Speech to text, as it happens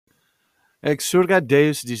Exsurgat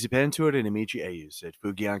Deus dissipentur inimici eius, et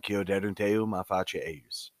fugiancio derunt eum a face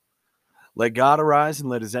eius. Let God arise, and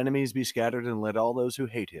let his enemies be scattered, and let all those who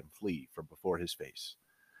hate him flee from before his face.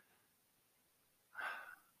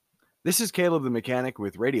 This is Caleb the Mechanic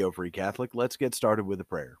with Radio Free Catholic. Let's get started with a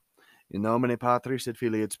prayer. In nomine Patris et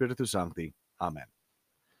Filii et Spiritus Sancti. Amen.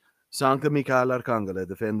 Sancta Michael Arcangela,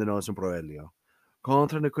 defende nos in proelio.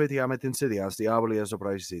 Contra nequitiamet insidias diabolias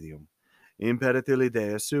opraesidium. Imperatili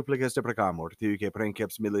Deus supplicas de precamur, tiu que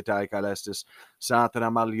princeps militae caelestis, satana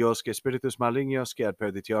maliosque spiritus malignos, que ad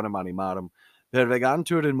perditionem animarum,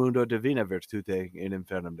 pervegantur in mundo divina virtute in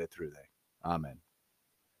infernum detrude. Amen.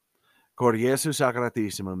 Cor Iesu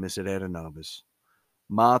sacratissimum miserere nobis.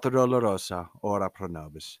 Mater dolorosa, ora pro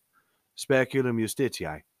nobis. Speculum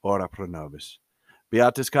justitiae, ora pro nobis.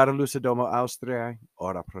 Beatus Carolus Domo Austriae,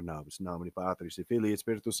 ora pro nobis. Nomine Patris et Filii et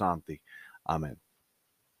Spiritus Sancti. Amen.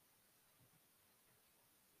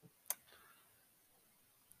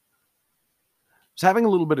 I was having a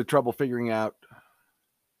little bit of trouble figuring out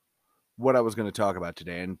what I was going to talk about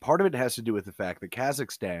today, and part of it has to do with the fact that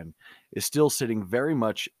Kazakhstan is still sitting very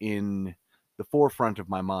much in the forefront of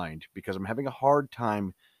my mind because I'm having a hard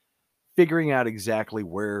time figuring out exactly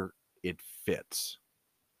where it fits.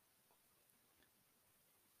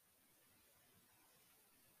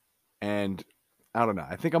 And I don't know.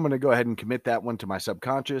 I think I'm going to go ahead and commit that one to my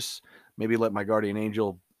subconscious. Maybe let my guardian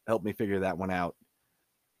angel help me figure that one out.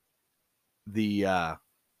 I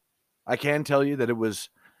can tell you that it was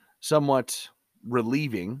somewhat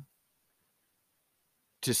relieving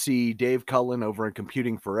to see Dave Cullen over at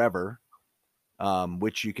Computing Forever,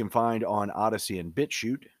 which you can find on Odyssey and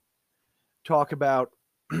BitChute, talk about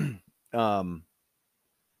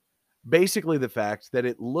basically the fact that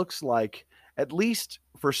it looks like, at least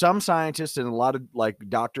for some scientists and a lot of like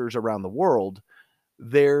doctors around the world,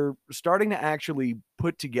 they're starting to actually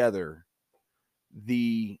put together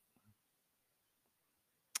the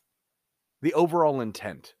overall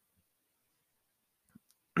intent.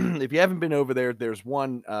 If you haven't been over there, there's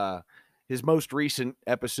one, his most recent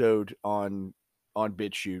episode on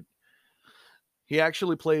BitChute. He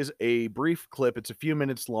actually plays a brief clip. It's a few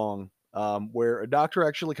minutes long, where a doctor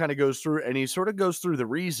actually kind of goes through, and he sort of goes through the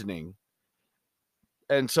reasoning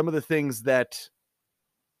and some of the things that,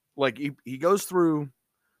 like, he goes through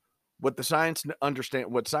what science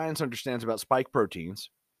understands about spike proteins,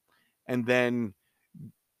 and then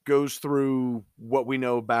goes through what we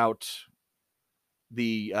know about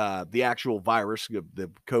the actual virus, the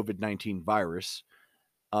COVID-19 virus,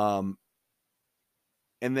 and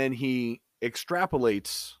then he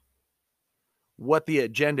extrapolates what the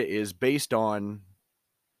agenda is based on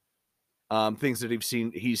things that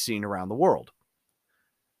he's seen around the world.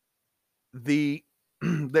 There's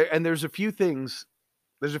a few things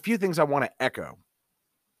I want to echo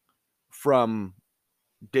from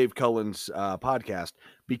Dave Cullen's podcast,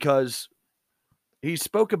 because he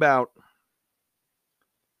spoke about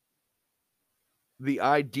the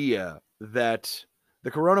idea that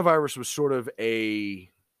the coronavirus was sort of a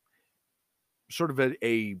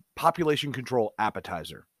population control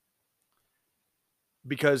appetizer,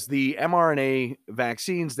 because the mRNA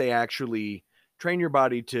vaccines, they actually train your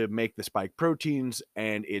body to make the spike proteins,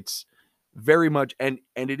 and it's very much, and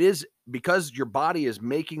it is, because your body is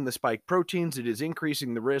making the spike proteins, it is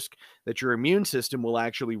increasing the risk that your immune system will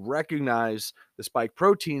actually recognize the spike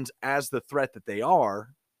proteins as the threat that they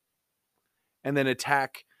are, and then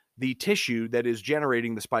attack the tissue that is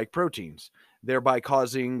generating the spike proteins, thereby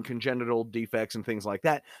causing congenital defects and things like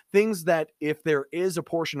that. Things that, if there is a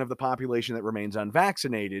portion of the population that remains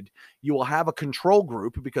unvaccinated, you will have a control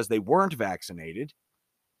group because they weren't vaccinated,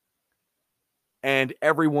 and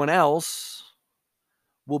everyone else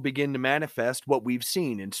will begin to manifest what we've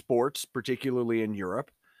seen in sports, particularly in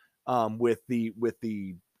Europe, with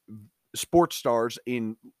the sports stars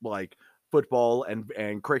in like football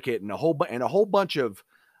and cricket and a whole bunch of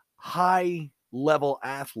high level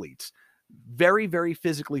athletes, very, very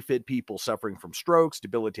physically fit people suffering from strokes,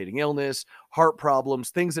 debilitating illness, heart problems,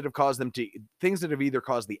 things that have either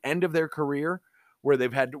caused the end of their career, where they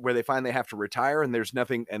find they have to retire, and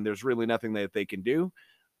there's really nothing that they can do.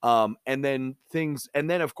 And then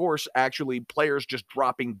of course, actually players just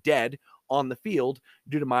dropping dead on the field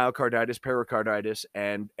due to myocarditis, pericarditis,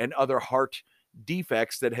 and other heart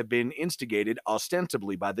defects that have been instigated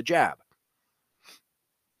ostensibly by the jab.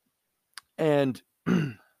 And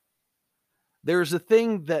there's a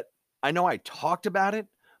thing that I know I talked about it,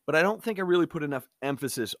 but I don't think I really put enough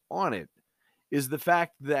emphasis on it, is the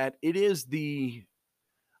fact that it is the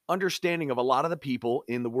understanding of a lot of the people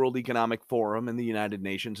in the World Economic Forum and the United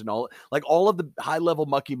Nations and all of the high-level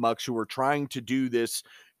mucky mucks who are trying to do this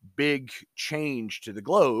big change to the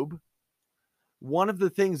globe, one of the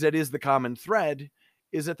things that is the common thread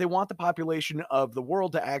is that they want the population of the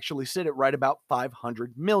world to actually sit at right about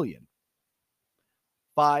 500 million.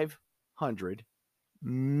 500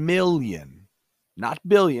 million, not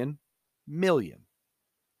billion, million.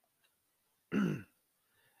 And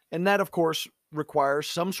that, of course, requires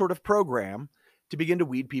some sort of program to begin to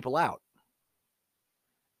weed people out.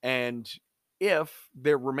 And if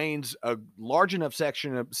there remains a large enough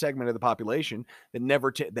segment of the population that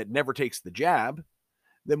never takes the jab,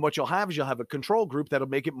 then what you'll have is you'll have a control group that'll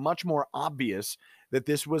make it much more obvious that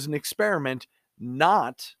this was an experiment,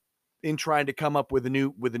 not in trying to come up with a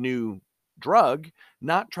new drug,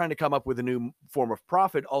 not trying to come up with a new form of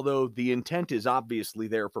profit, although the intent is obviously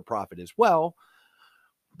there for profit as well,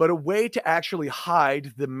 but a way to actually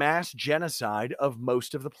hide the mass genocide of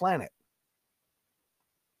most of the planet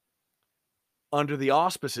under the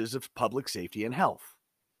auspices of public safety and health.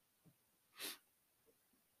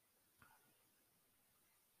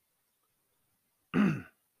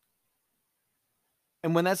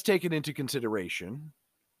 And when that's taken into consideration,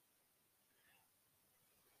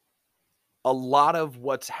 a lot of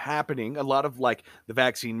what's happening, a lot of like the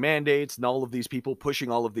vaccine mandates and all of these people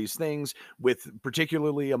pushing all of these things, with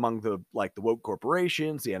particularly among the woke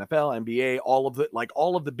corporations, the NFL, NBA, all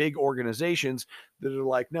of the big organizations that are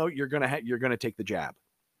like, no, you're gonna take the jab.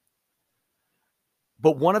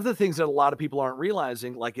 But one of the things that a lot of people aren't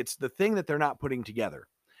realizing, like it's the thing that they're not putting together,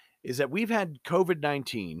 is that we've had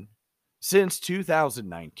COVID-19 since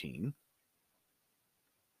 2019,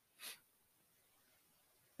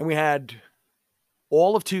 and we had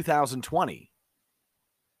all of 2020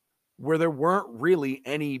 where there weren't really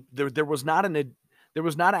any, there was not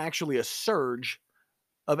actually a surge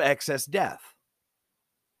of excess death.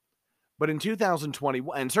 But in 2020,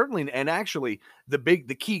 and certainly, and actually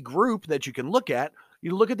the key group that you can look at,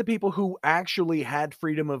 you look at the people who actually had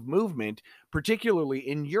freedom of movement, particularly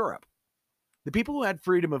in Europe. The people who had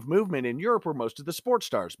freedom of movement in Europe were most of the sports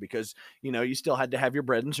stars, because, you still had to have your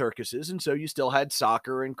bread and circuses. And so you still had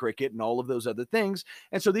soccer and cricket and all of those other things.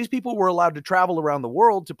 And so these people were allowed to travel around the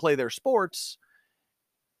world to play their sports.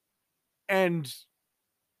 And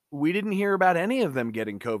we didn't hear about any of them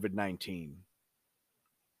getting COVID-19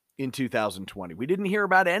 in 2020. We didn't hear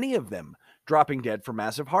about any of them dropping dead from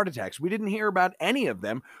massive heart attacks. We didn't hear about any of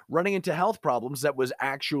them running into health problems that was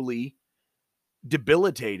actually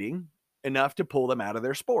debilitating enough to pull them out of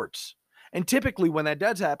their sports. And typically when that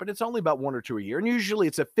does happen, it's only about 1 or 2 a year. And usually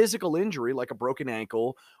it's a physical injury, like a broken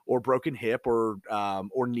ankle or broken hip or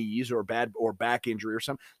knees or back injury or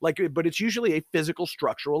something but it's usually a physical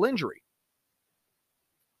structural injury.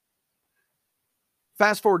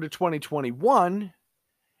 Fast forward to 2021,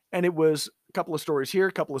 and it was a couple of stories here,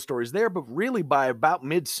 a couple of stories there, but really by about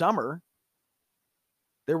midsummer,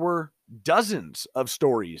 there were dozens of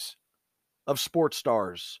stories of sports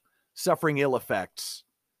stars suffering ill effects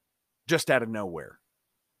just out of nowhere.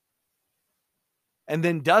 And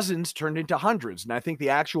then dozens turned into hundreds. And I think the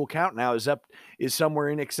actual count now is somewhere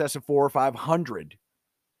in excess of 400 or 500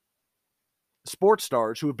 sports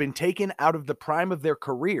stars who have been taken out of the prime of their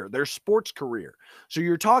career, their sports career. So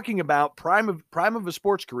you're talking about prime of a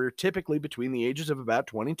sports career, typically between the ages of about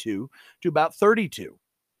 22 to about 32.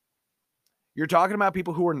 You're talking about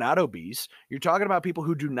people who are not obese. You're talking about people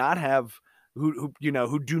who do not have who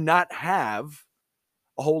do not have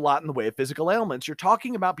a whole lot in the way of physical ailments. You're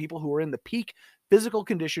talking about people who are in the peak physical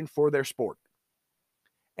condition for their sport.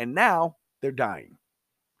 And now they're dying.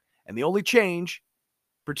 And the only change,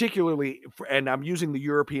 particularly, and I'm using the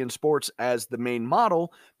European sports as the main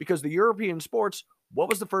model, because the European sports, what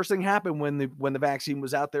was the first thing happened when the vaccine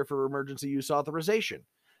was out there for emergency use authorization?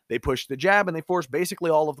 They pushed the jab, and they forced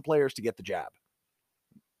basically all of the players to get the jab.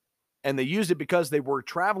 And they used it because they were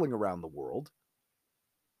traveling around the world.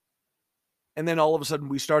 And then all of a sudden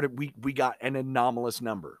we got an anomalous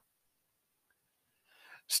number.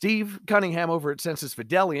 Steve Cunningham over at Sensus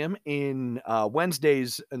Fidelium in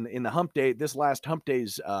Wednesdays in the Hump Day, this last Hump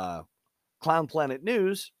Day's Clown Planet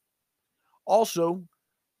News, also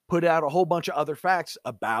put out a whole bunch of other facts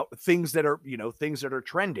about things that are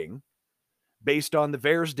trending based on the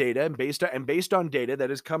VAERS data and based on data that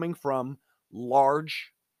is coming from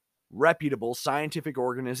large, reputable scientific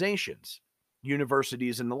organizations,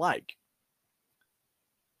 universities and the like,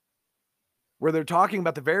 where they're talking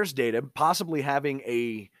about the VAERS data possibly having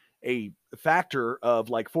a factor of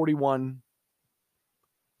like 41,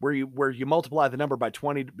 where you multiply the number by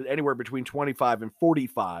 20, anywhere between 25 and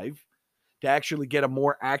 45, to actually get a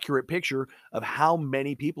more accurate picture of how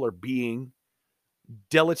many people are being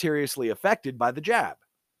deleteriously affected by the jab.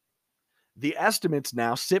 The estimates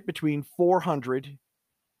now sit between 400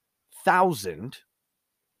 1,000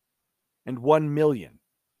 and 1 million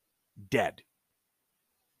dead.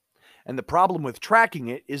 And the problem with tracking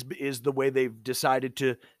it is the way they've decided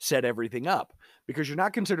to set everything up, because you're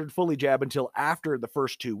not considered fully jabbed until after the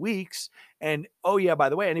first 2 weeks. And oh yeah, by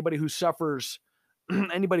the way, anybody who suffers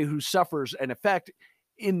an effect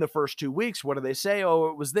in the first 2 weeks, what do they say? Oh,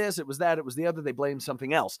 it was this, it was that, it was the other. They blame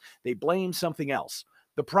something else.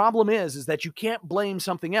 The problem is that you can't blame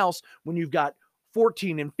something else when you've got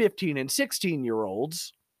 14 and 15 and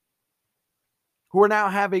 16-year-olds who are now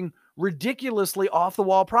having ridiculously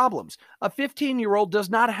off-the-wall problems. A 15-year-old does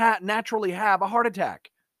not naturally have a heart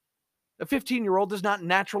attack. A 15-year-old does not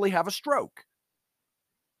naturally have a stroke.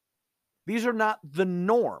 These are not the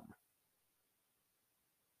norm.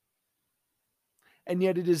 And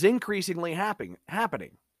yet it is increasingly happening.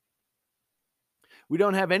 We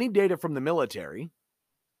don't have any data from the military,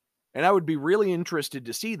 and I would be really interested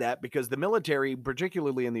to see that, because the military,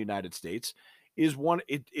 particularly in the United States, is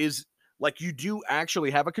like, you do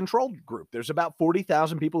actually have a controlled group. There's about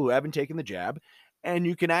 40,000 people who haven't taken the jab, and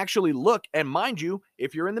you can actually look, and mind you,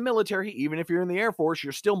 if you're in the military, even if you're in the Air Force,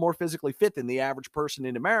 you're still more physically fit than the average person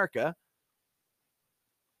in America.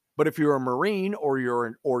 But if you're a Marine or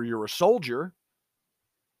you're a soldier,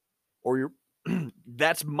 or you're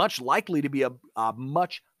that's much likely to be a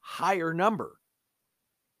much higher number.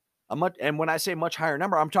 And when I say much higher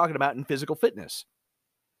number, I'm talking about in physical fitness.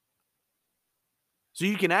 So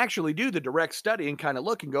you can actually do the direct study and kind of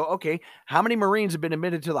look and go, okay, how many Marines have been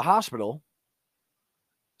admitted to the hospital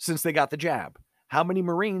since they got the jab? How many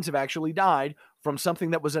Marines have actually died from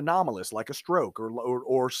something that was anomalous, like a stroke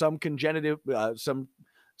or some congenital, some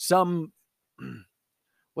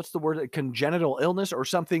what's the word, congenital illness, or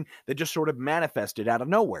something that just sort of manifested out of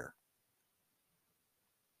nowhere?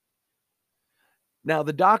 Now,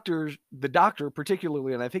 the doctor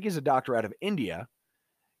particularly, and I think he's a doctor out of India,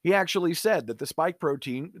 he actually said that the spike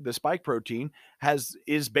protein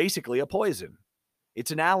is basically a poison.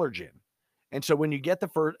 It's an allergen. And so when you get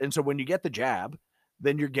the jab,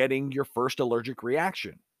 then you're getting your first allergic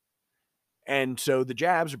reaction. And so the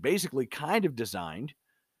jabs are basically kind of designed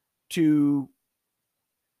to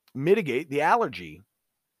mitigate the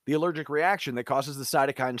allergic reaction that causes the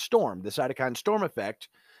cytokine storm effect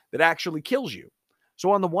that actually kills you.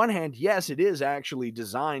 So on the one hand, yes, it is actually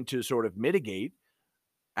designed to sort of mitigate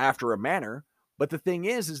after a manner, but the thing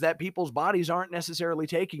is that people's bodies aren't necessarily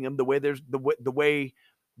taking them the way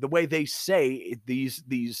they say these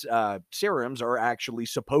serums are actually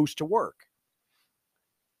supposed to work.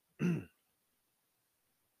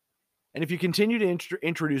 And if you continue to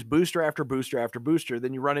introduce booster after booster after booster,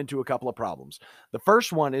 then you run into a couple of problems. The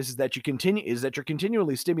first one is that you're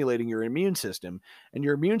continually stimulating your immune system, and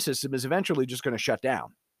your immune system is eventually just going to shut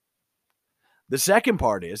down. The second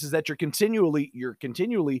part is that you're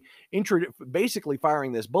continually basically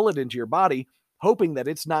firing this bullet into your body, hoping that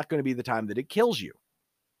it's not going to be the time that it kills you.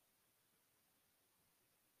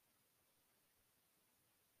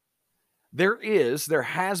 There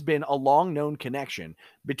has been a long known connection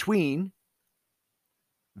between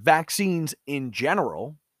vaccines in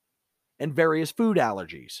general and various food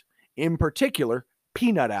allergies, in particular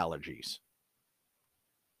peanut allergies.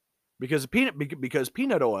 Because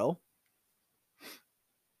peanut oil,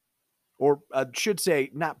 or I should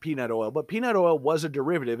say not peanut oil, but peanut oil was a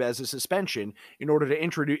derivative as a suspension in order to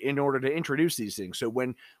introduce these things. So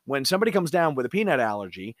when somebody comes down with a peanut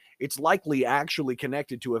allergy, it's likely actually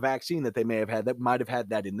connected to a vaccine that they may have had that might have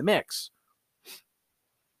had that in the mix.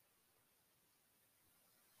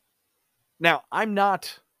 Now, I'm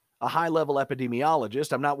not a high-level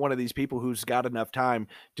epidemiologist. I'm not one of these people who's got enough time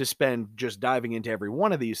to spend just diving into every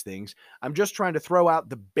one of these things. I'm just trying to throw out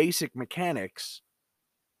the basic mechanics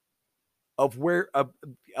of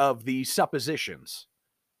the suppositions.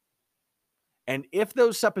 And if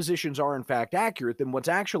those suppositions are in fact accurate, then what's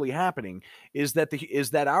actually happening is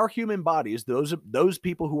that our human bodies, those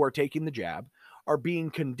people who are taking the jab, are being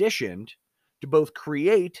conditioned to both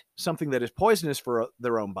create something that is poisonous for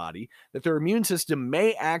their own body, that their immune system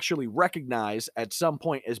may actually recognize at some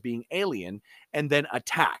point as being alien, and then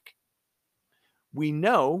attack. We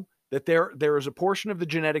know that there is a portion of the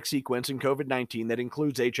genetic sequence in COVID-19 that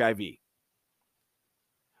includes HIV.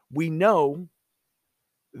 We know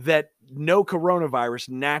that no coronavirus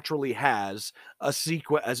naturally has a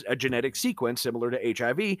genetic sequence similar to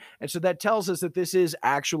HIV, and so that tells us that this is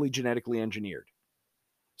actually genetically engineered.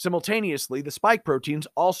 Simultaneously, the spike proteins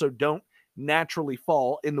also don't naturally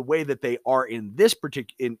fall in the way that they are in this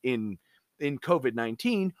particular in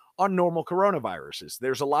COVID-19 on normal coronaviruses.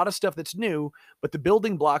 There's a lot of stuff that's new, but the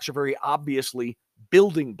building blocks are very obviously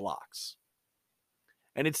building blocks.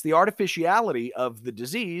 And it's the artificiality of the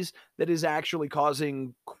disease that is actually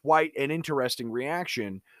causing quite an interesting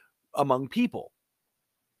reaction among people.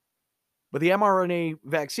 But the mRNA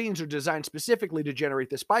vaccines are designed specifically to generate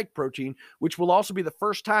the spike protein, which will also be the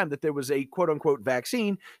first time that there was a quote unquote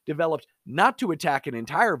vaccine developed not to attack an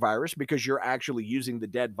entire virus, because you're actually using the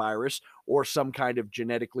dead virus or some kind of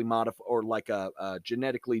genetically modified or like a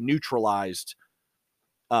genetically neutralized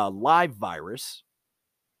live virus.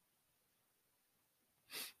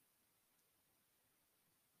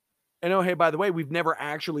 And oh, hey, by the way, we've never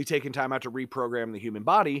actually taken time out to reprogram the human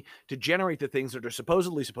body to generate the things that are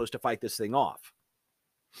supposedly supposed to fight this thing off.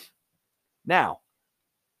 Now,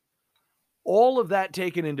 all of that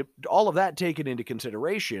taken into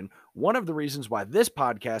consideration, one of the reasons why this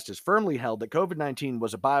podcast is firmly held that COVID-19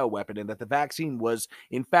 was a bioweapon and that the vaccine was,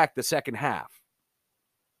 in fact, the second half.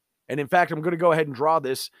 And in fact, I'm going to go ahead and draw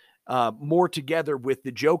this more together with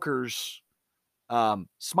the Joker's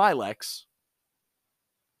Smilex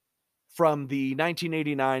from the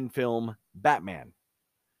 1989 film Batman.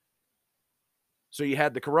 So you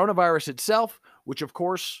had the coronavirus itself, which of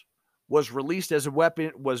course was released as a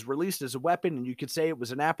weapon, and you could say it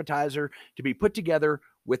was an appetizer to be put together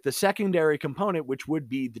with the secondary component, which would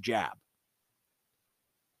be the jab.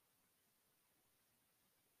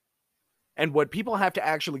 And what people have to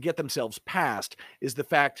actually get themselves past is the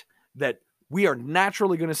fact that we are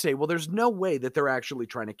naturally going to say, well, there's no way that they're actually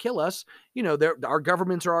trying to kill us. You know, our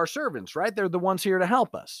governments are our servants, right? They're the ones here to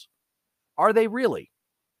help us. Are they really?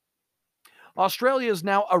 Australia is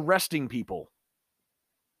now arresting people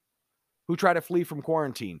who try to flee from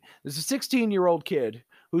quarantine. There's a 16-year-old kid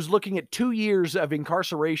who's looking at 2 years of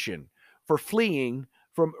incarceration for fleeing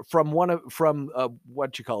from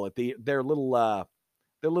what you call it, their little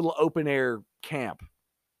open air camp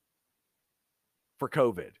for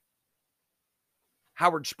COVID.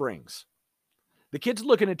 Howard Springs. The kid's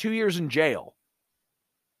looking at 2 years in jail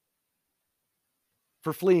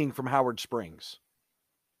for fleeing from Howard Springs.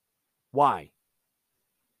 Why?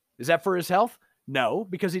 Is that for his health? No,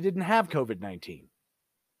 because he didn't have COVID-19.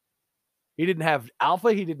 He didn't have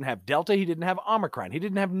Alpha, he didn't have Delta, he didn't have Omicron. He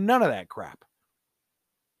didn't have none of that crap.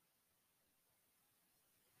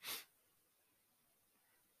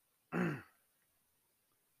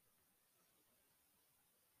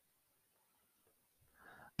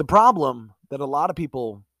 The problem that a lot of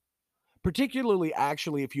people, particularly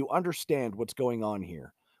actually if you understand what's going on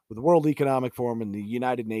here with the World Economic Forum and the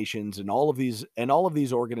United Nations and all of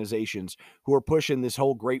these organizations who are pushing this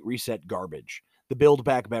whole Great Reset garbage, the Build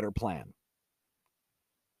Back Better plan.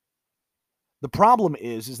 The problem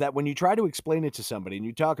is that when you try to explain it to somebody and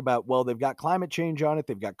you talk about, well, they've got climate change on it,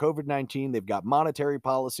 they've got COVID-19, they've got monetary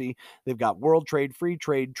policy, they've got world trade, free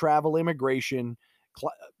trade, travel, immigration,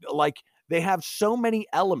 they have so many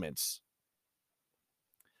elements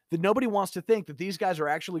that nobody wants to think that these guys are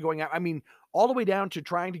actually going out. I mean, all the way down to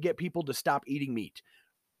trying to get people to stop eating meat.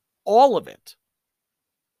 All of it.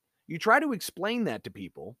 You try to explain that to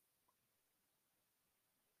people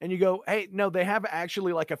and you go, hey, no, they have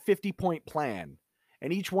actually like a 50-point plan.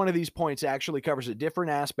 And each one of these points actually covers a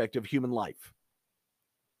different aspect of human life,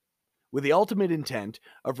 with the ultimate intent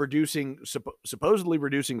of supposedly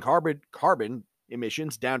reducing carbon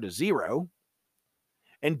emissions down to zero,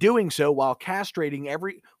 and doing so while castrating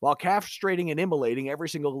and immolating every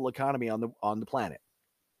single economy on the planet.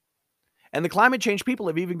 And the climate change people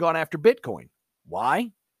have even gone after Bitcoin.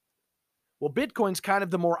 Why? Well, Bitcoin's kind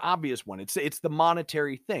of the more obvious one. It's the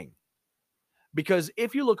monetary thing. Because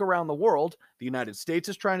if you look around the world, the United States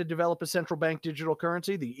is trying to develop a central bank digital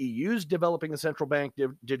currency. The EU's developing a central bank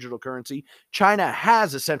digital currency. China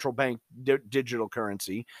has a central bank digital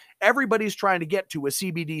currency. Everybody's trying to get to a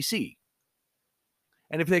CBDC.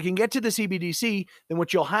 And if they can get to the CBDC, then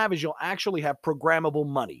what you'll have is you'll actually have programmable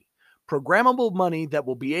money. Programmable money that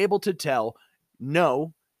will be able to tell,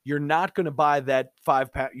 no, you're not going to buy that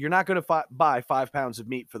you're not going to buy 5 pounds of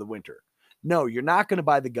meat for the winter. No, you're not going to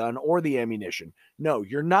buy the gun or the ammunition. No,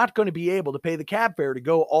 you're not going to be able to pay the cab fare to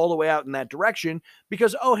go all the way out in that direction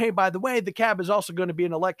because, oh, hey, by the way, the cab is also going to be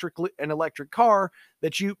an electric car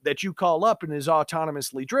that you call up and is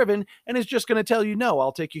autonomously driven and is just going to tell you, no,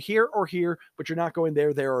 I'll take you here or here, but you're not going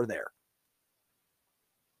there or there.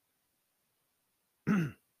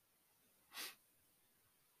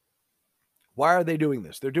 Why are they doing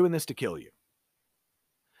this? They're doing this to kill you.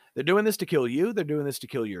 They're doing this to kill you. They're doing this to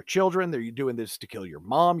kill your children. They're doing this to kill your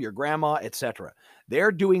mom, your grandma, etc.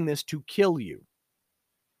 They're doing this to kill you.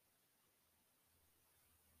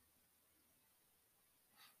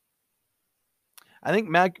 I think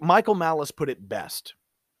Michael Malice put it best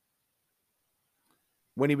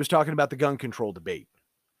when he was talking about the gun control debate.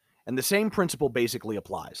 And the same principle basically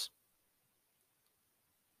applies.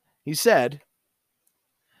 He said,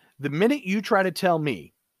 the minute you try to tell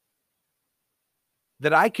me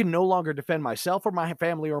that I can no longer defend myself or my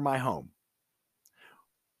family or my home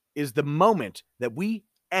is the moment that we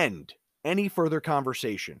end any further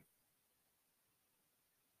conversation.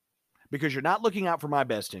 Because you're not looking out for my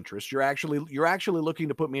best interest. You're actually looking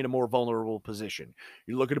to put me in a more vulnerable position.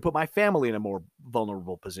 You're looking to put my family in a more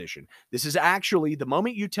vulnerable position. This is actually the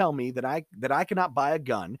moment you tell me that I cannot buy a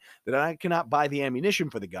gun, that I cannot buy the ammunition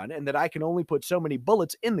for the gun, and that I can only put so many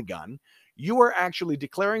bullets in the gun, you are actually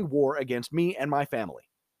declaring war against me and my family.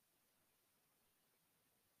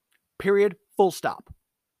 Period. Full stop.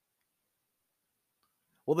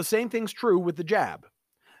 Well, the same thing's true with the jab.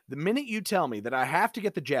 The minute you tell me that I have to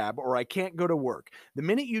get the jab or I can't go to work, the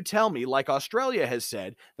minute you tell me, like Australia has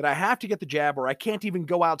said, that I have to get the jab or I can't even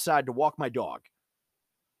go outside to walk my dog,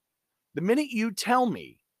 the minute you tell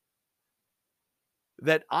me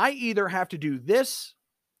that I either have to do this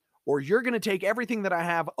or you're going to take everything that I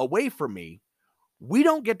have away from me, we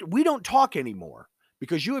don't talk anymore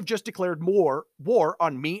because you have just declared war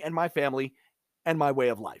on me and my family and my way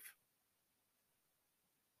of life.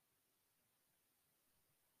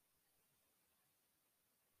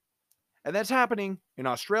 And that's happening in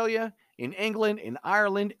Australia, in England, in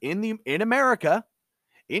Ireland, in America,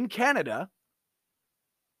 in Canada.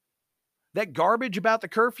 That garbage about the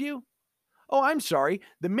curfew? Oh, I'm sorry.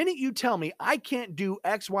 The minute you tell me I can't do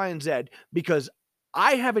X, Y, and Z because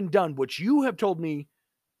I haven't done what you have told me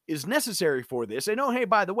is necessary for this, and oh, hey,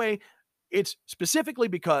 by the way, it's specifically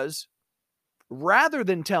because rather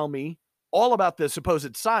than tell me all about the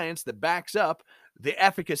supposed science that backs up the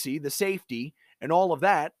efficacy, the safety, and all of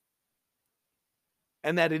that,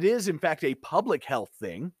 and that it is, in fact, a public health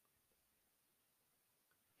thing.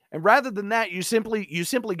 And rather than that, you simply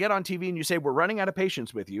get on TV and you say, we're running out of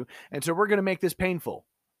patience with you, and so we're going to make this painful.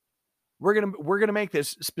 We're going to make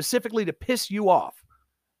this specifically to piss you off.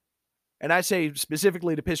 And I say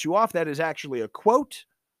specifically to piss you off, that is actually a quote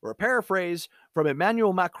or a paraphrase from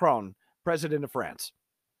Emmanuel Macron, president of France.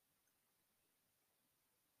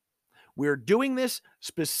 We're doing this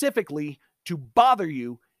specifically to bother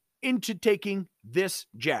you into taking this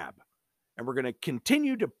jab. And we're going to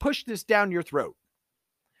continue to push this down your throat.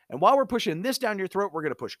 And while we're pushing this down your throat, we're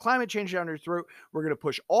going to push climate change down your throat. We're going to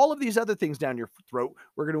push all of these other things down your throat.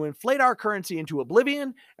 We're going to inflate our currency into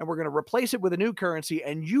oblivion, and we're going to replace it with a new currency,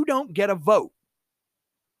 and you don't get a vote.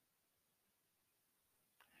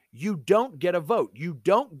 You don't get a vote. You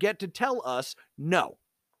don't get to tell us no.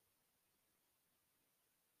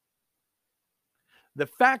 The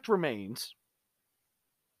fact remains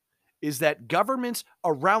is that governments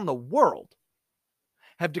around the world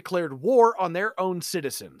have declared war on their own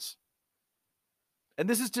citizens. And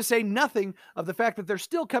this is to say nothing of the fact that they're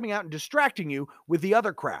still coming out and distracting you with the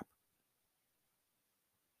other crap.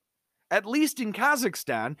 At least in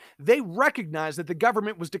Kazakhstan, they recognized that the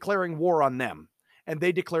government was declaring war on them, and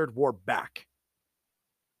they declared war back.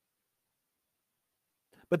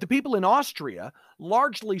 But the people in Austria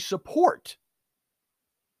largely support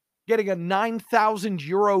getting a 9,000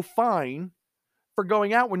 euro fine for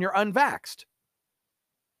going out when you're unvaxxed.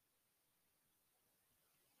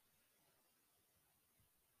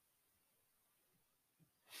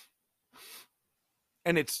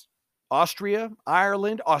 And it's Austria,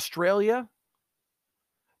 Ireland, Australia.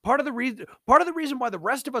 Part of the reason why the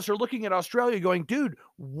rest of us are looking at Australia going, dude,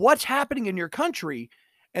 what's happening in your country?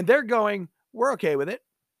 And they're going, we're okay with it.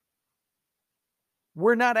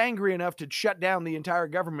 We're not angry enough to shut down the entire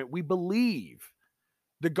government. We believe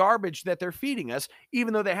the garbage that they're feeding us,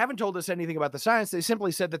 even though they haven't told us anything about the science. They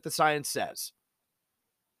simply said that the science says.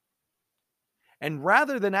 And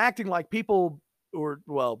rather than acting like people,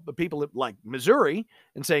 people like Missouri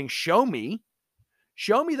and saying, show me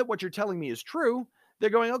that what you're telling me is true, they're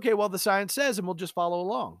going, okay, well, the science says, and we'll just follow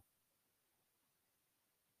along.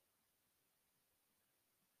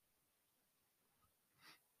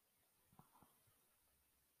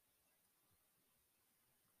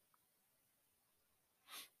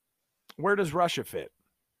 Where does Russia fit?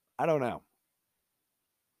 I don't know.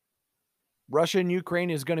 Russia and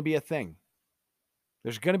Ukraine is going to be a thing.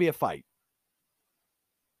 There's going to be a fight.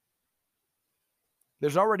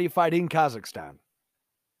 There's already a fight in Kazakhstan.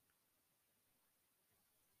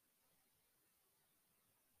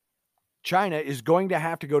 China is going to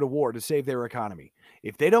have to go to war to save their economy.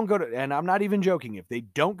 If they don't go to, and I'm not even joking, if they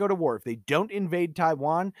don't go to war, if they don't invade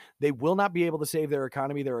Taiwan, they will not be able to save their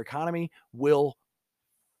economy. Their economy will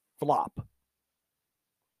flop.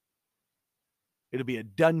 It'll be a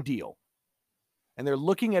done deal. And they're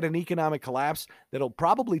looking at an economic collapse that'll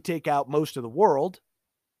probably take out most of the world.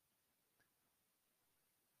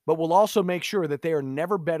 but will also make sure that they are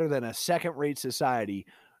never better than a second-rate society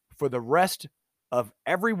for the rest of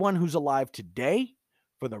everyone who's alive today,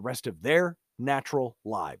 for the rest of their natural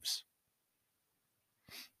lives.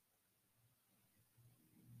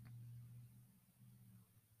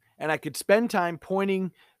 And I could spend time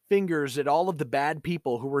pointing fingers at all of the bad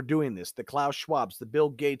people who were doing this, the Klaus Schwabs, the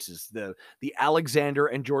Bill Gateses, the Alexander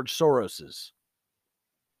and George Soroses.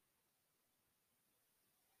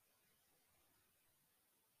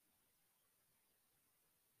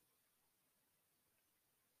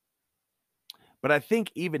 But I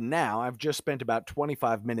think even now, I've just spent about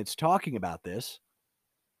 25 minutes talking about this.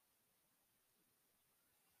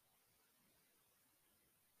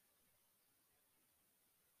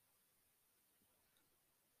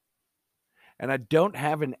 And I don't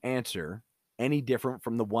have an answer any different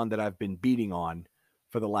from the one that I've been beating on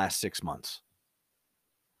for the last 6 months.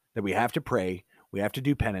 That we have to pray, we have to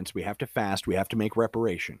do penance, we have to fast, we have to make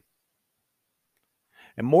reparation.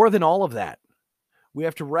 And more than all of that, we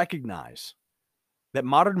have to recognize that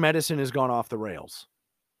modern medicine has gone off the rails.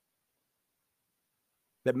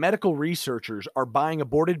 That medical researchers are buying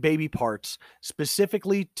aborted baby parts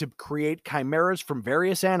specifically to create chimeras from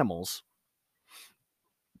various animals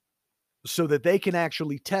so that they can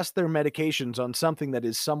actually test their medications on something that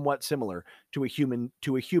is somewhat similar to a human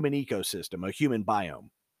ecosystem, a human biome.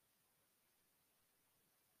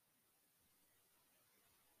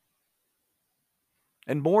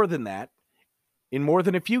 And more than that, in more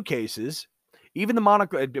than a few cases, even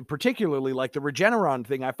the particularly like the Regeneron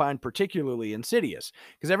thing, I find particularly insidious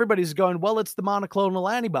because everybody's going, well, it's the monoclonal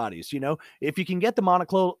antibodies. If you can get the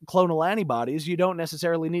monoclonal antibodies, you don't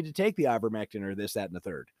necessarily need to take the ivermectin or this, that, and the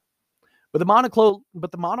third. But the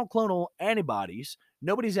monoclonal antibodies,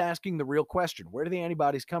 nobody's asking the real question. Where do the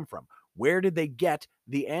antibodies come from? Where did they get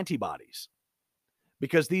the antibodies?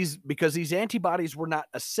 Because these antibodies were not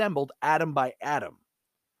assembled atom by atom.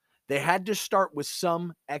 They had to start with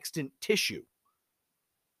some extant tissue.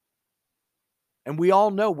 And we all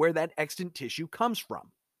know where that extant tissue comes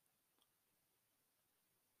from.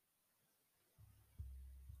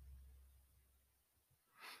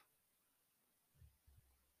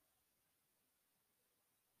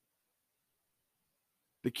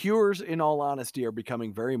 The cures, in all honesty, are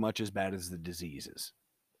becoming very much as bad as the diseases,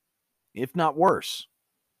 if not worse.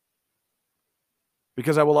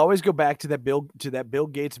 Because I will always go back to that Bill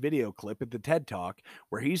Gates video clip at the TED Talk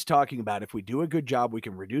where he's talking about if we do a good job, we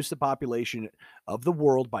can reduce the population of the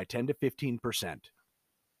world by 10 to 15%.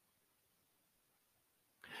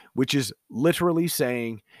 Which is literally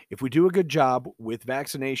saying if we do a good job with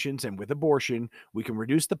vaccinations and with abortion, we can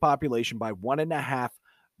reduce the population by 1.5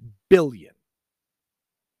 billion.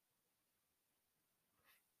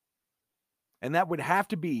 And that would have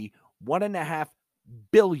to be 1.5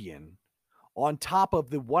 billion on top of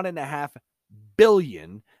the 1.5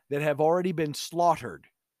 billion that have already been slaughtered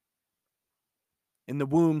in the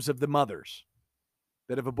wombs of the mothers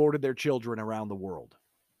that have aborted their children around the world.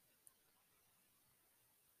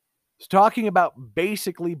 It's talking about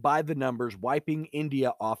basically by the numbers wiping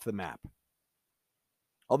India off the map.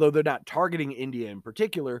 Although they're not targeting India in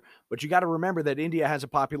particular, but you got to remember that India has a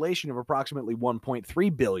population of approximately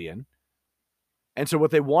 1.3 billion. And so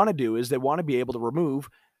what they want to do is they want to be able to remove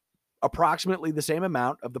approximately the same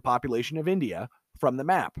amount of the population of India from the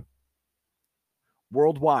map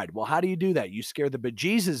worldwide. Well, how do you do that? You scare the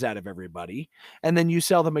bejesus out of everybody, and then you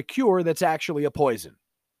sell them a cure that's actually a poison.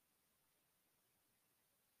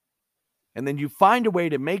 And then you find a way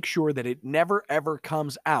to make sure that it never, ever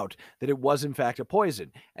comes out that it was, in fact, a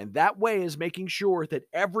poison. And that way is making sure that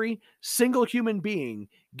every single human being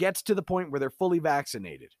gets to the point where they're fully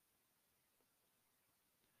vaccinated.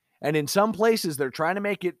 And in some places, they're trying to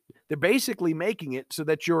make it, they're basically making it so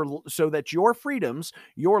that your freedoms,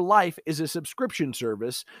 your life is a subscription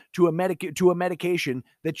service to a medication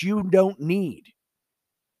that you don't need.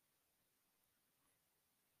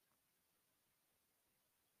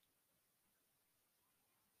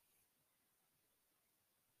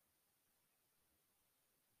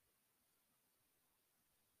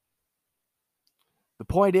 The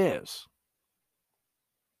point is,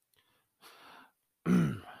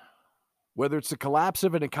 whether it's the collapse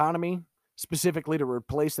of an economy, specifically to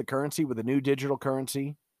replace the currency with a new digital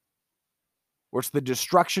currency, or it's the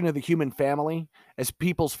destruction of the human family, as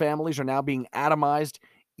people's families are now being atomized,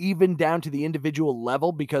 even down to the individual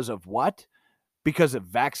level because of what? Because of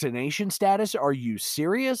vaccination status? Are you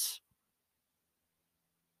serious?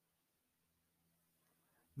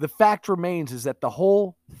 The fact remains is that the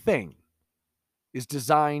whole thing is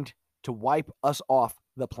designed to wipe us off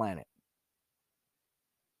the planet.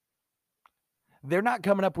 They're not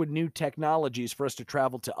coming up with new technologies for us to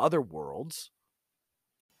travel to other worlds.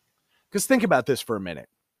 Because think about this for a minute.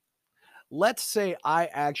 Let's say I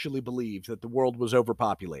actually believe that the world was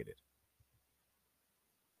overpopulated.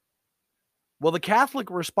 Well, the Catholic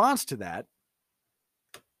response to that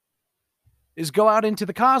is go out into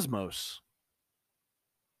the cosmos.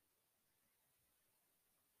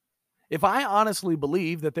 If I honestly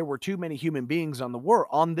believe that there were too many human beings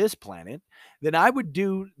on this planet, then I would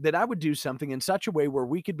do something in such a way where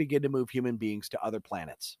we could begin to move human beings to other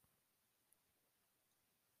planets.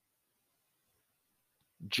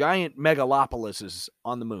 Giant megalopolises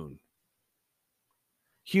on the moon.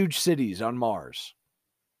 Huge cities on Mars.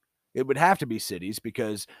 It would have to be cities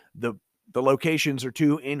because the locations are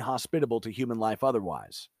too inhospitable to human life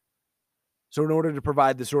otherwise. So in order to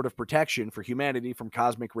provide the sort of protection for humanity from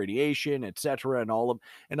cosmic radiation, etc., and all of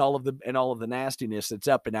the nastiness that's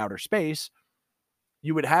up in outer space,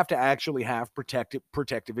 you would have to actually have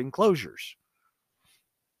protective enclosures.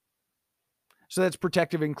 So that's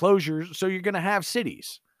protective enclosures. So you're going to have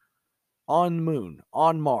cities on the moon,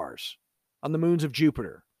 on Mars, on the moons of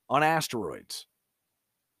Jupiter, on asteroids.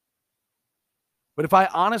 But if I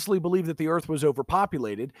honestly believe that the Earth was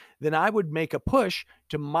overpopulated, then I would make a push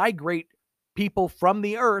to migrate people from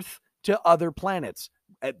the Earth to other planets,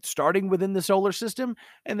 starting within the solar system,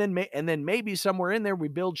 and then maybe somewhere in there we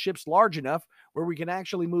build ships large enough where we can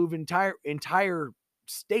actually move entire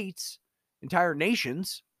states, entire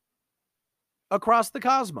nations across the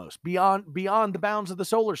cosmos, beyond the bounds of the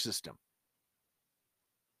solar system.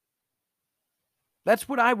 That's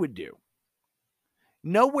what I would do.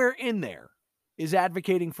 Nowhere in there is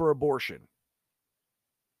advocating for abortion.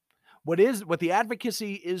 What the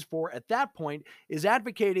advocacy is for at that point is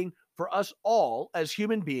advocating for us all as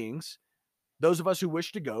human beings, those of us who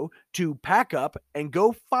wish to go, to pack up and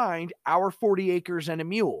go find our 40 acres and a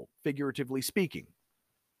mule, figuratively speaking.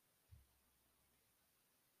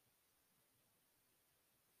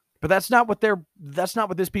 But that's not what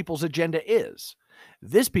this people's agenda is.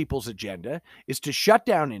 This people's agenda is to shut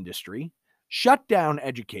down industry, shut down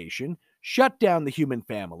education, shut down the human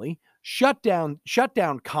family, shut down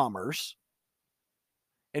commerce,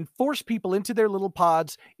 and force people into their little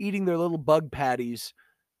pods, eating their little bug patties,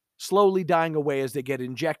 slowly dying away as they get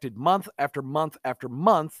injected month after month after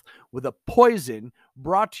month with a poison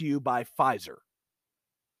brought to you by Pfizer.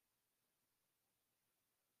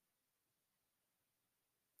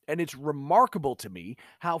 And it's remarkable to me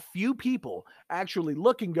how few people actually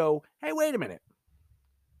look and go, hey, wait a minute.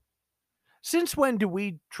 Since when do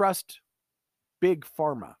we trust Big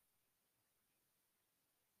Pharma?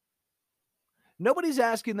 Nobody's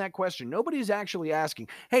asking that question. Nobody's actually asking,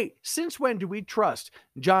 hey, since when do we trust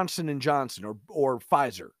Johnson & Johnson or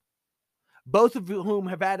Pfizer? Both of whom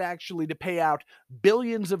have had actually to pay out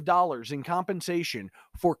billions of dollars in compensation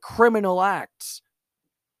for criminal acts.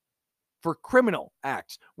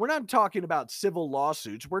 We're not talking about civil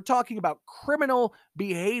lawsuits. We're talking about criminal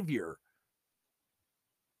behavior.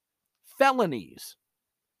 Felonies.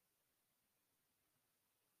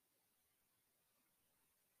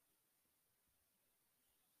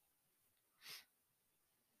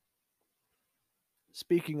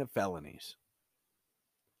 Speaking of felonies,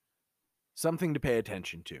 something to pay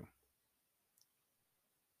attention to.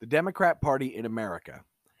 The Democrat Party in America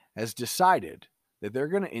has decided that they're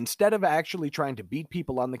going to, instead of actually trying to beat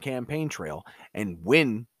people on the campaign trail and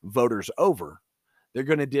win voters over, they're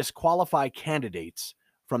going to disqualify candidates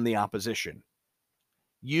from the opposition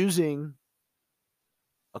using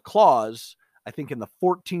a clause, I think in the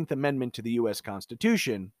 14th Amendment to the U.S.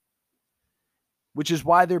 Constitution, which is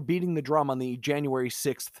why they're beating the drum on the January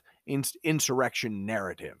 6th insurrection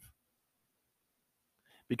narrative.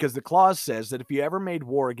 Because the clause says that if you ever made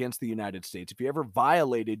war against the United States, if you ever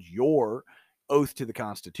violated your oath to the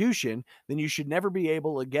Constitution, then you should never be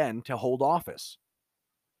able again to hold office.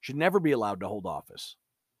 Should never be allowed to hold office.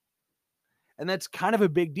 And that's kind of a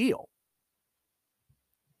big deal.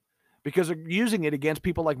 Because they're using it against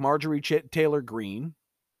people like Marjorie Taylor Greene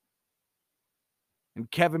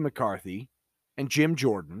and Kevin McCarthy and Jim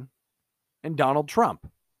Jordan and Donald Trump.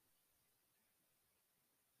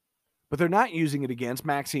 But they're not using it against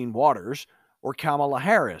Maxine Waters or Kamala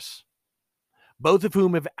Harris, both of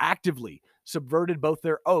whom have actively subverted both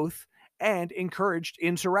their oath and encouraged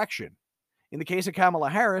insurrection. In the case of Kamala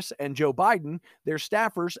Harris and Joe Biden, their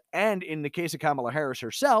staffers, and in the case of Kamala Harris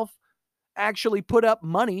herself, actually put up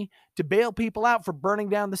money to bail people out for burning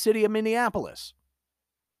down the city of Minneapolis.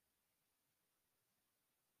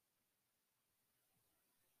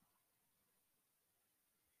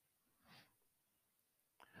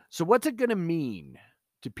 So what's it going to mean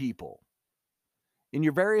to people in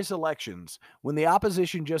your various elections, when the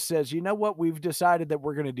opposition just says, you know what, we've decided that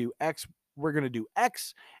we're going to do X,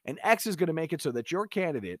 and X is going to make it so that your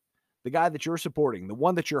candidate, the guy that you're supporting, the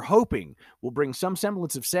one that you're hoping will bring some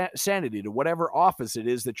semblance of sanity to whatever office it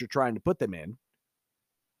is that you're trying to put them in,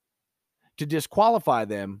 to disqualify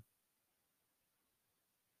them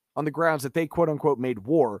on the grounds that they, quote unquote, made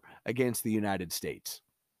war against the United States.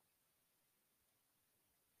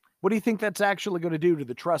 What do you think that's actually going to do to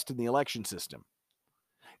the trust in the election system?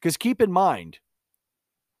 Because keep in mind,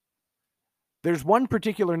 there's one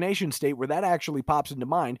particular nation state where that actually pops into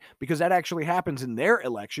mind, because that actually happens in their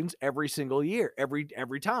elections every single year,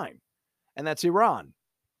 every time. And that's Iran.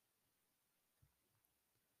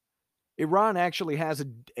 Iran actually has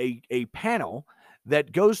a panel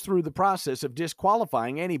that goes through the process of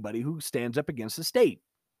disqualifying anybody who stands up against the state.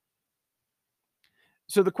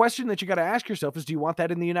 So the question that you got to ask yourself is, do you want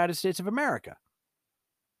that in the United States of America?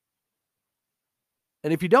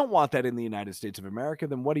 And if you don't want that in the United States of America,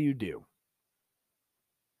 then what do you do?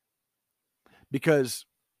 Because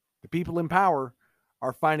the people in power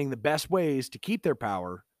are finding the best ways to keep their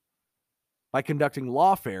power by conducting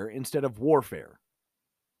lawfare instead of warfare.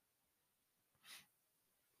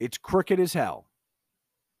 It's crooked as hell.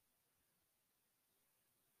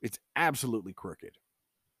 It's absolutely crooked.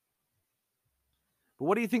 But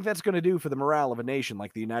what do you think that's going to do for the morale of a nation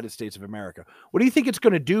like the United States of America? What do you think it's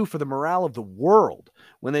going to do for the morale of the world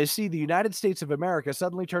when they see the United States of America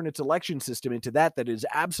suddenly turn its election system into that is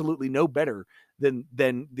absolutely no better than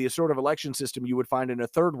the sort of election system you would find in a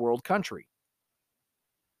third world country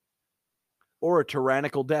or a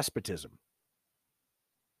tyrannical despotism,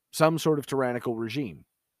 some sort of tyrannical regime?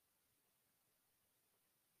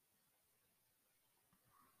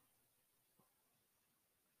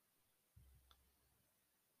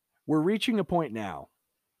 We're reaching a point now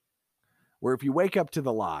where if you wake up to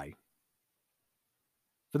the lie,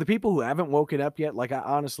 for the people who haven't woken up yet, like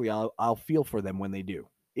I'll feel for them when they do,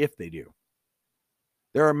 if they do.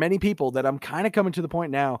 There are many people that I'm kind of coming to the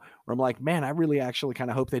point now where I'm like, man, I really actually kind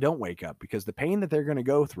of hope they don't wake up, because the pain that they're going to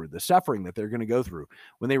go through, the suffering that they're going to go through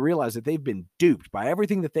when they realize that they've been duped by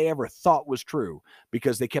everything that they ever thought was true,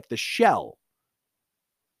 because they kept the shell.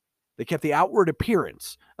 They kept the outward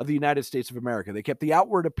appearance of the United States of America. They kept the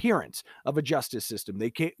outward appearance of a justice system. They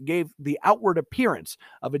gave the outward appearance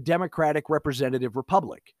of a democratic representative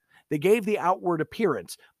republic. They gave the outward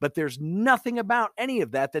appearance, but there's nothing about any of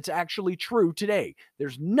that that's actually true today.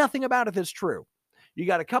 There's nothing about it that's true. You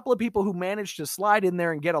got a couple of people who managed to slide in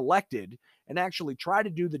there and get elected and actually try to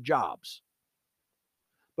do the jobs.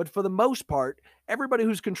 But for the most part, everybody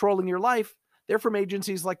who's controlling your life, they're from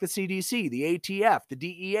agencies like the CDC, the ATF, the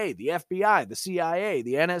DEA, the FBI, the CIA,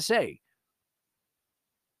 the NSA.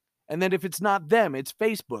 And then if it's not them, it's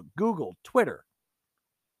Facebook, Google, Twitter,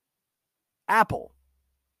 Apple,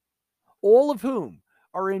 all of whom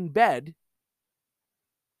are in bed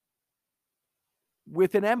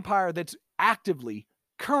with an empire that's actively,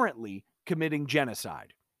 currently committing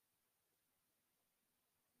genocide.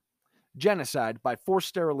 Genocide by forced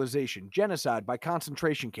sterilization, genocide by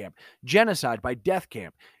concentration camp, genocide by death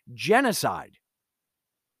camp, genocide.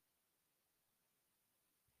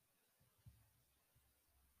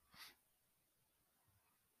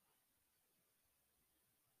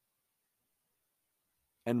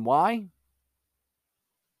 And why?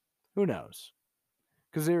 Who knows?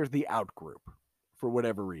 Because there's the out group. For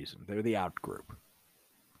whatever reason, they're the out group.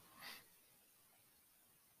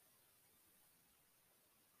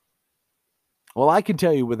 Well, I can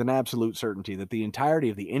tell you with an absolute certainty that the entirety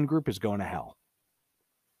of the in group is going to hell.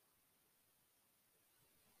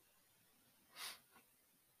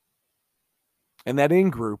 And that in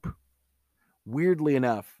group, weirdly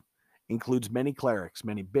enough, includes many clerics,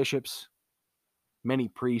 many bishops, many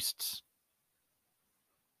priests,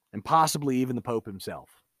 and possibly even the Pope himself.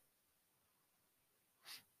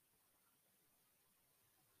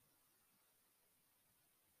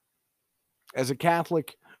 As a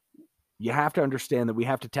Catholic, you have to understand that we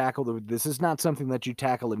have to tackle this is not something that you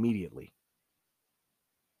tackle immediately.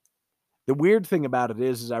 The weird thing about it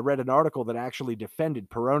is I read an article that actually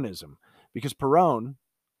defended Peronism, because Peron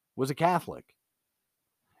was a Catholic.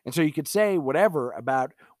 And so you could say whatever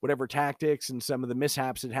about whatever tactics and some of the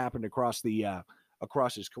mishaps that happened across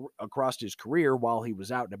his career while he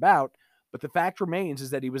was out and about, but the fact remains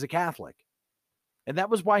is that he was a Catholic. And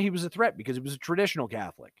that was why he was a threat, because he was a traditional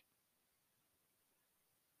Catholic.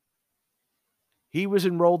 He was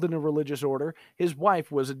enrolled in a religious order. His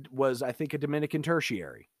wife was I think, a Dominican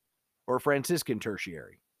tertiary or a Franciscan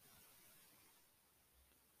tertiary.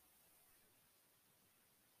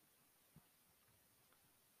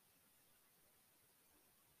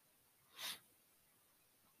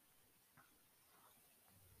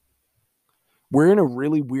 We're in a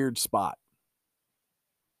really weird spot.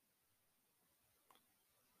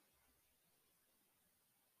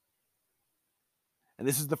 And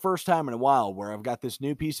this is the first time in a while where I've got this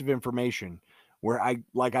new piece of information where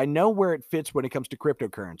I know where it fits when it comes to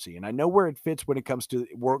cryptocurrency, and I know where it fits when it comes to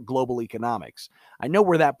global economics. I know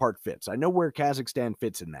where that part fits. I know where Kazakhstan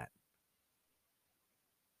fits in that.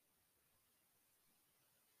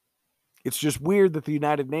 It's just weird that the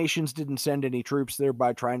United Nations didn't send any troops there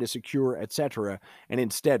by trying to secure, etc., and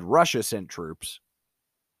instead Russia sent troops.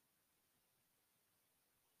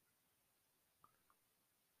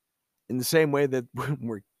 In the same way that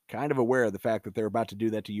we're kind of aware of the fact that they're about to do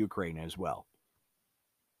that to Ukraine as well.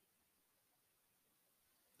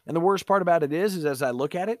 And the worst part about it is as I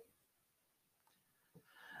look at it,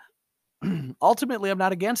 ultimately I'm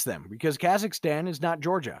not against them because Kazakhstan is not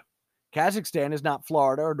Georgia. Kazakhstan is not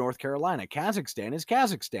Florida or North Carolina. Kazakhstan is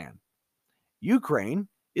Kazakhstan. Ukraine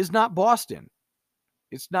is not Boston.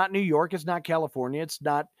 It's not New York. It's not California. It's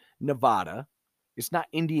not Nevada. It's not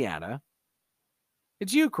Indiana.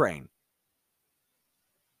 It's Ukraine.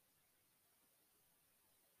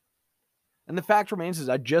 And the fact remains is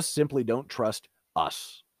I just simply don't trust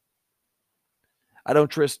us. I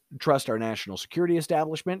don't trust our national security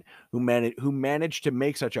establishment who managed to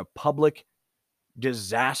make such a public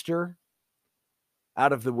disaster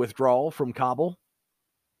out of the withdrawal from Kabul.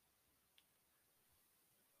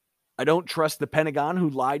 I don't trust the Pentagon who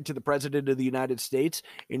lied to the President of the United States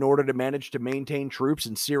in order to manage to maintain troops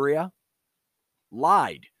in Syria.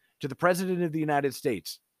 Lied to the President of the United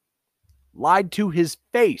States. Lied to his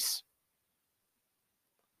face.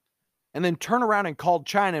 And then turn around and call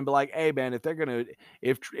China and be like, hey, man,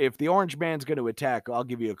 if the Orange Man's going to attack, I'll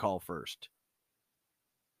give you a call first.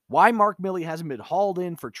 Why Mark Milley hasn't been hauled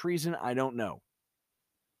in for treason, I don't know.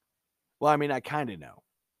 Well, I mean, I kind of know.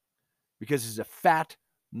 Because he's a fat,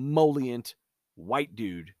 emollient, white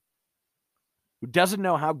dude who doesn't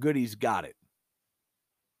know how good he's got it.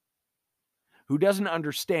 Who doesn't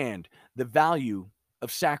understand the value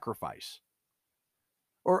of sacrifice.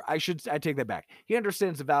 Or I take that back. He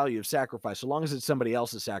understands the value of sacrifice so long as it's somebody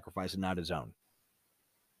else's sacrifice and not his own.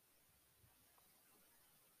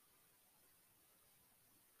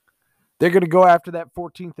 They're going to go after that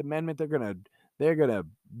 14th Amendment. They're going to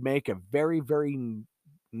make a very, very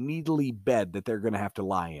needly bed that they're going to have to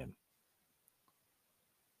lie in.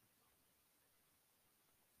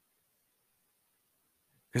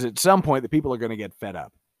 Because at some point, the people are going to get fed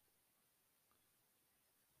up.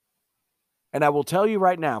 And I will tell you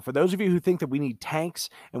right now, for those of you who think that we need tanks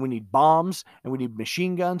and we need bombs and we need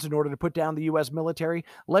machine guns in order to put down the U.S. military,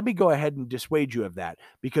 let me go ahead and dissuade you of that.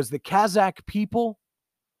 Because the Kazakh people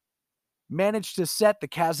managed to set the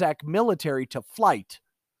Kazakh military to flight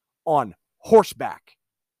on horseback.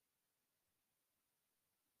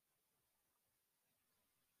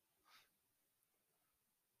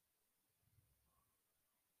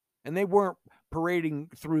 And they weren't parading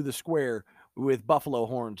through the square with buffalo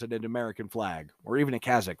horns and an American flag, or even a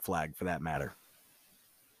Kazakh flag for that matter.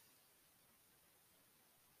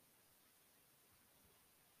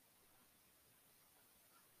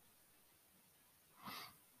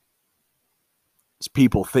 These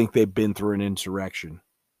people think they've been through an insurrection.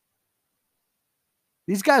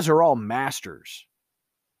 These guys are all masters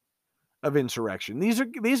of insurrection.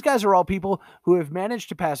 These guys are all people who have managed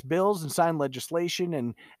to pass bills and sign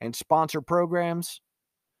legislation and sponsor programs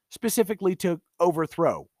specifically to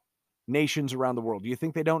overthrow nations around the world. Do you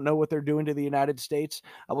think they don't know what they're doing to the United States?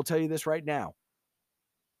 I will tell you this right now.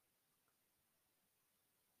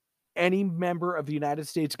 Any member of the United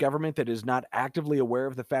States government that is not actively aware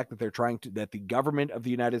of the fact that that the government of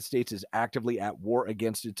the United States is actively at war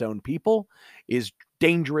against its own people is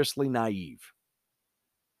dangerously naive.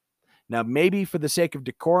 Now, maybe for the sake of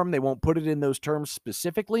decorum, they won't put it in those terms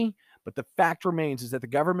specifically, but the fact remains is that the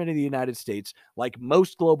government of the United States, like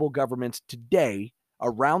most global governments today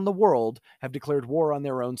around the world, have declared war on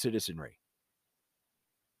their own citizenry.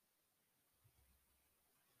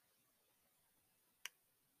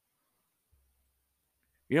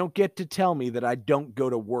 You don't get to tell me that I don't go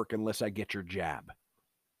to work unless I get your jab.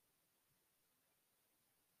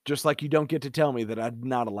 Just like you don't get to tell me that I'm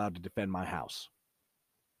not allowed to defend my house.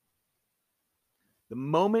 The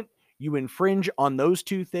moment you infringe on those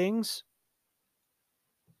two things,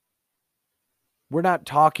 we're not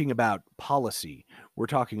talking about policy. We're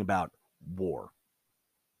talking about war.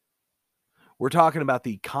 We're talking about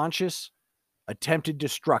the conscious, attempted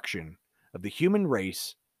destruction of the human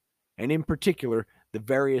race, and in particular, the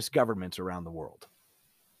various governments around the world.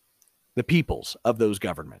 The peoples of those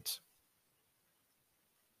governments.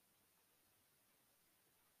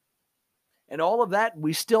 And all of that,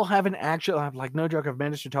 we still haven't actually, I'm like, no joke, I've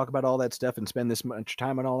managed to talk about all that stuff and spend this much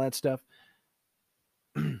time on all that stuff.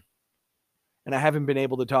 And I haven't been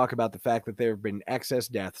able to talk about the fact that there have been excess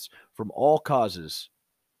deaths from all causes,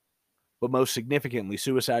 but most significantly,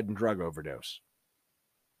 suicide and drug overdose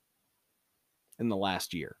in the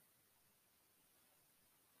last year.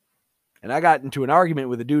 And I got into an argument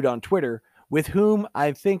with a dude on Twitter with whom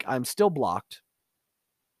I think I'm still blocked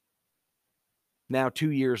now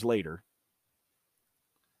 2 years later,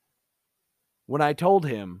 when I told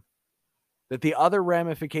him that the other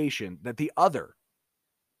ramification, that the other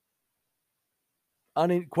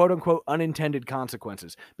quote unquote unintended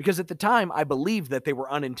consequences, because at the time I believed that they were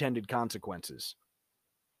unintended consequences.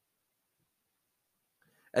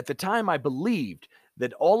 At the time I believed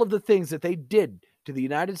that all of the things that they did to the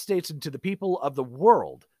United States and to the people of the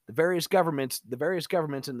world, the various governments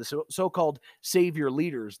and the so-called savior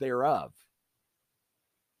leaders thereof,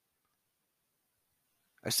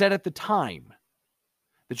 I said at the time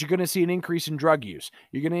that you're going to see an increase in drug use.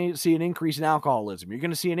 You're going to see an increase in alcoholism. You're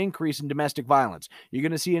going to see an increase in domestic violence. You're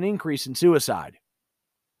going to see an increase in suicide.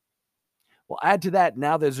 Well, add to that,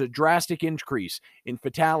 now there's a drastic increase in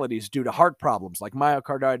fatalities due to heart problems like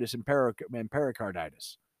myocarditis and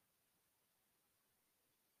pericarditis.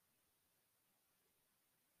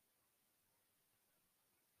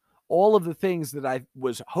 All of the things that I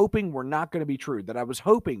was hoping were not going to be true, that I was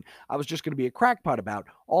hoping I was just going to be a crackpot about,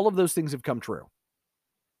 all of those things have come true.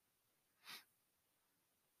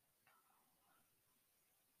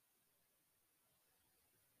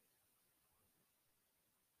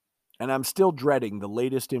 And I'm still dreading the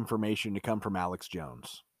latest information to come from Alex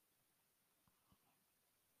Jones.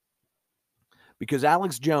 Because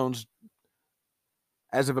Alex Jones,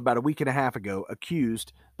 as of about a week and a half ago,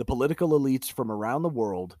 accused the political elites from around the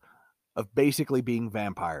world of basically being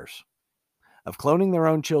vampires, of cloning their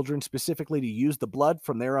own children specifically to use the blood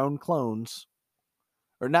from their own clones,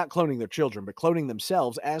 or not cloning their children, but cloning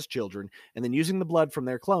themselves as children, and then using the blood from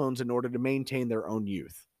their clones in order to maintain their own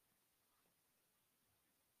youth.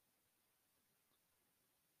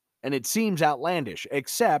 And it seems outlandish,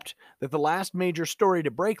 except that the last major story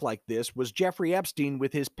to break like this was Jeffrey Epstein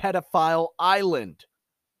with his pedophile island.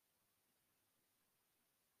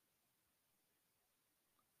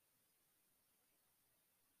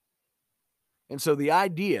 And so the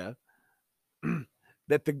idea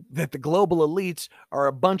that the global elites are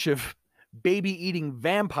a bunch of baby-eating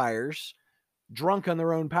vampires drunk on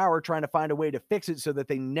their own power trying to find a way to fix it so that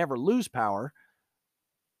they never lose power,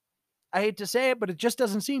 I hate to say it, but it just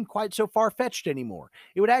doesn't seem quite so far-fetched anymore.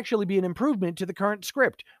 It would actually be an improvement to the current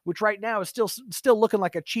script, which right now is still looking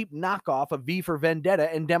like a cheap knockoff of V for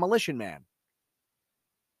Vendetta and Demolition Man.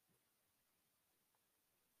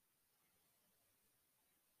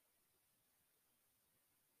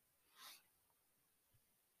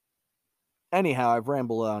 Anyhow, I've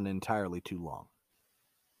rambled on entirely too long.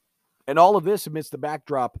 And all of this amidst the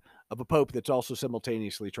backdrop of a pope that's also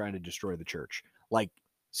simultaneously trying to destroy the church. Like,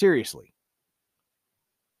 seriously.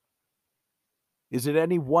 Is it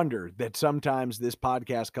any wonder that sometimes this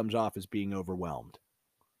podcast comes off as being overwhelmed?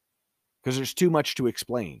 Because there's too much to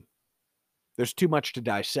explain. There's too much to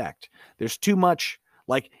dissect. There's too much,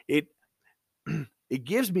 like, it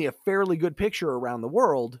gives me a fairly good picture around the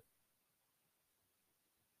world,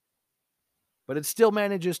 but it still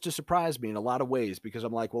manages to surprise me in a lot of ways because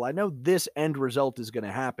I'm like, well, I know this end result is going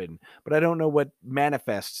to happen, but I don't know what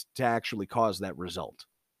manifests to actually cause that result.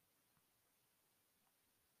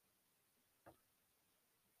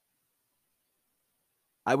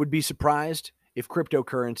 I would be surprised if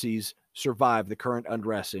cryptocurrencies survive the current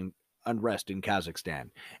unrest in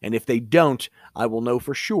Kazakhstan. And if they don't, I will know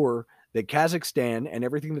for sure that Kazakhstan and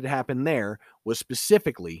everything that happened there was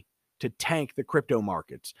specifically to tank the crypto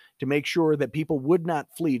markets, to make sure that people would not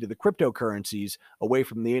flee to the cryptocurrencies away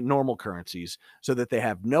from the normal currencies, so that they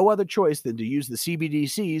have no other choice than to use the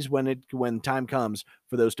CBDCs when time comes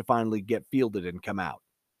for those to finally get fielded and come out.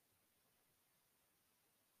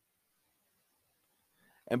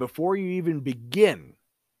 And before you even begin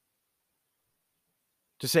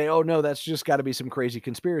to say, oh no, that's just got to be some crazy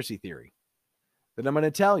conspiracy theory, then I'm going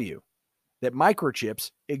to tell you that microchips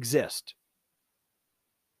exist.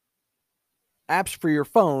 Apps for your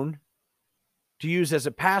phone to use as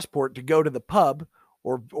a passport to go to the pub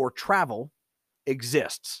or travel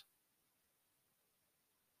exists.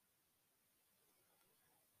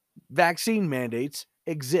 Vaccine mandates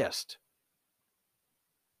exist.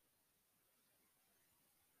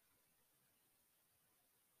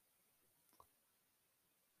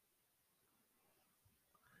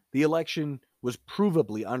 The election was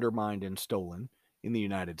provably undermined and stolen in the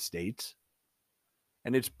United States.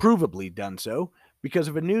 And it's provably done so because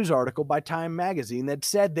of a news article by Time magazine that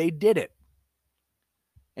said they did it,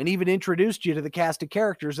 and even introduced you to the cast of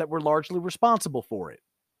characters that were largely responsible for it.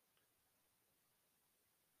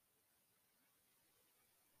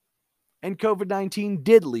 And COVID-19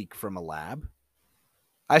 did leak from a lab.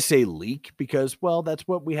 I say leak because, well, that's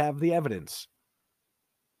what we have the evidence.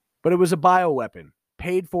 But it was a bioweapon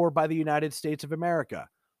paid for by the United States of America.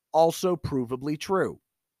 Also provably true.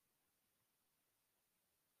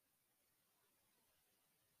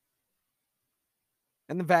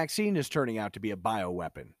 And the vaccine is turning out to be a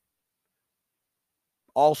bioweapon.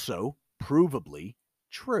 Also provably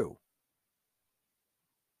true.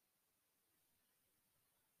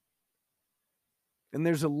 And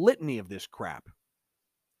there's a litany of this crap,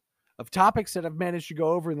 of topics that I've managed to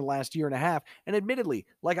go over in the last year and a half. And admittedly,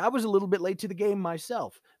 like, I was a little bit late to the game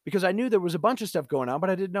myself because I knew there was a bunch of stuff going on, but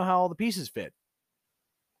I didn't know how all the pieces fit.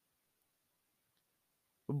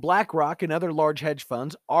 BlackRock and other large hedge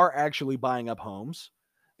funds are actually buying up homes.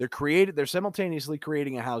 They're simultaneously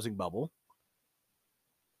creating a housing bubble,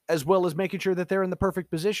 as well as making sure that they're in the perfect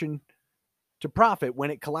position to profit when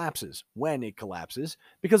it collapses,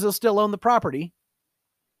 because they'll still own the property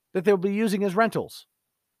that they'll be using as rentals.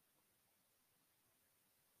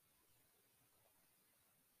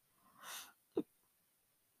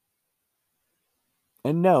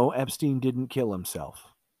 And no, Epstein didn't kill himself.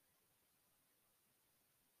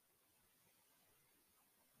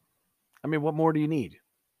 I mean, what more do you need?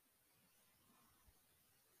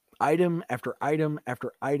 Item after item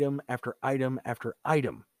after item after item after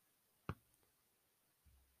item.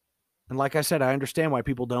 And like I said, I understand why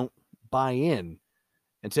people don't buy in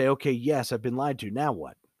and say, okay, yes, I've been lied to. Now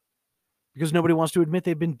what? Because nobody wants to admit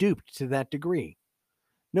they've been duped to that degree.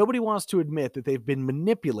 Nobody wants to admit that they've been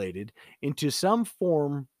manipulated into some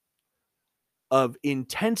form of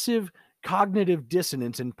intensive cognitive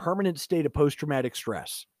dissonance and permanent state of post-traumatic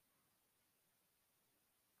stress.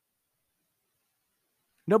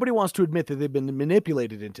 Nobody wants to admit that they've been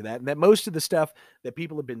manipulated into that, and that most of the stuff that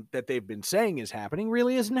they've been saying is happening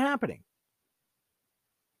really isn't happening.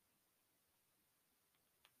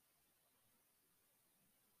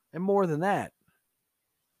 And more than that,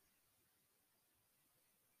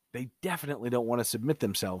 they definitely don't want to submit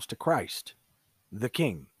themselves to Christ, the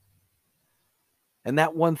King. And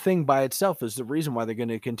that one thing by itself is the reason why they're going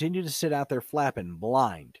to continue to sit out there flapping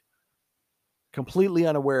blind, completely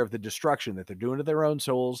unaware of the destruction that they're doing to their own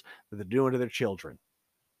souls, that they're doing to their children.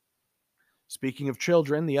 Speaking of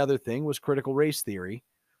children, the other thing was critical race theory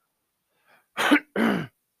and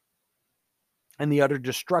the utter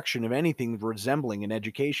destruction of anything resembling an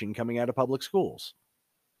education coming out of public schools.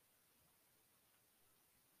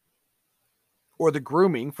 Or the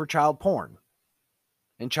grooming for child porn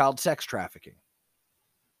and child sex trafficking.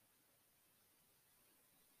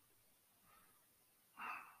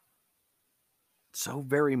 So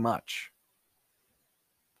very much.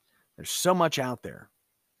 There's so much out there.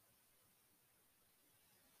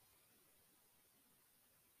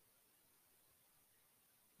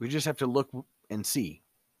 We just have to look and see.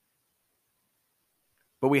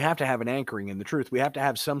 But we have to have an anchoring in the truth. We have to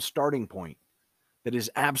have some starting point that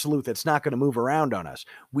is absolute, that's not going to move around on us.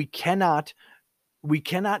 We cannot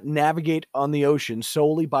navigate on the ocean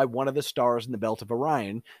solely by one of the stars in the Belt of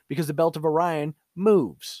Orion, because the Belt of Orion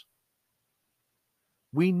moves.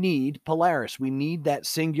 We need Polaris. We need that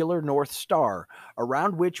singular North Star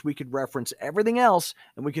around which we could reference everything else,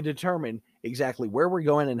 and we could determine exactly where we're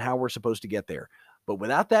going and how we're supposed to get there. But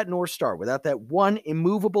without that North Star, without that one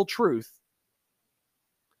immovable truth,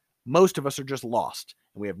 most of us are just lost,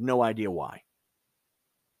 and we have no idea why.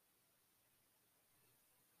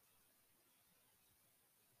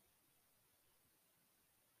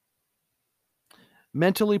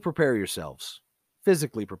 Mentally prepare yourselves,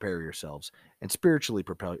 physically prepare yourselves, and spiritually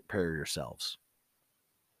prepare yourselves.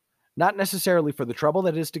 Not necessarily for the trouble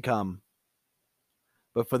that is to come,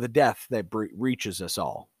 but for the death that reaches us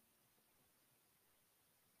all.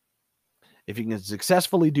 If you can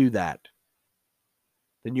successfully do that,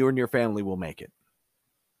 then you and your family will make it.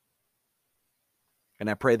 And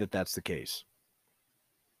I pray that that's the case.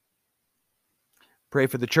 Pray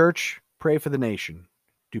for the church, pray for the nation.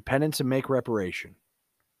 Do penance and make reparation.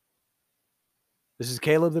 This is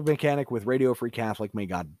Caleb the Mechanic with Radio Free Catholic. May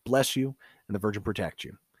God bless you and the Virgin protect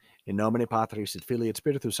you. In nomine Patris et Filii et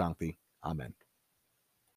Spiritus Sancti. Amen.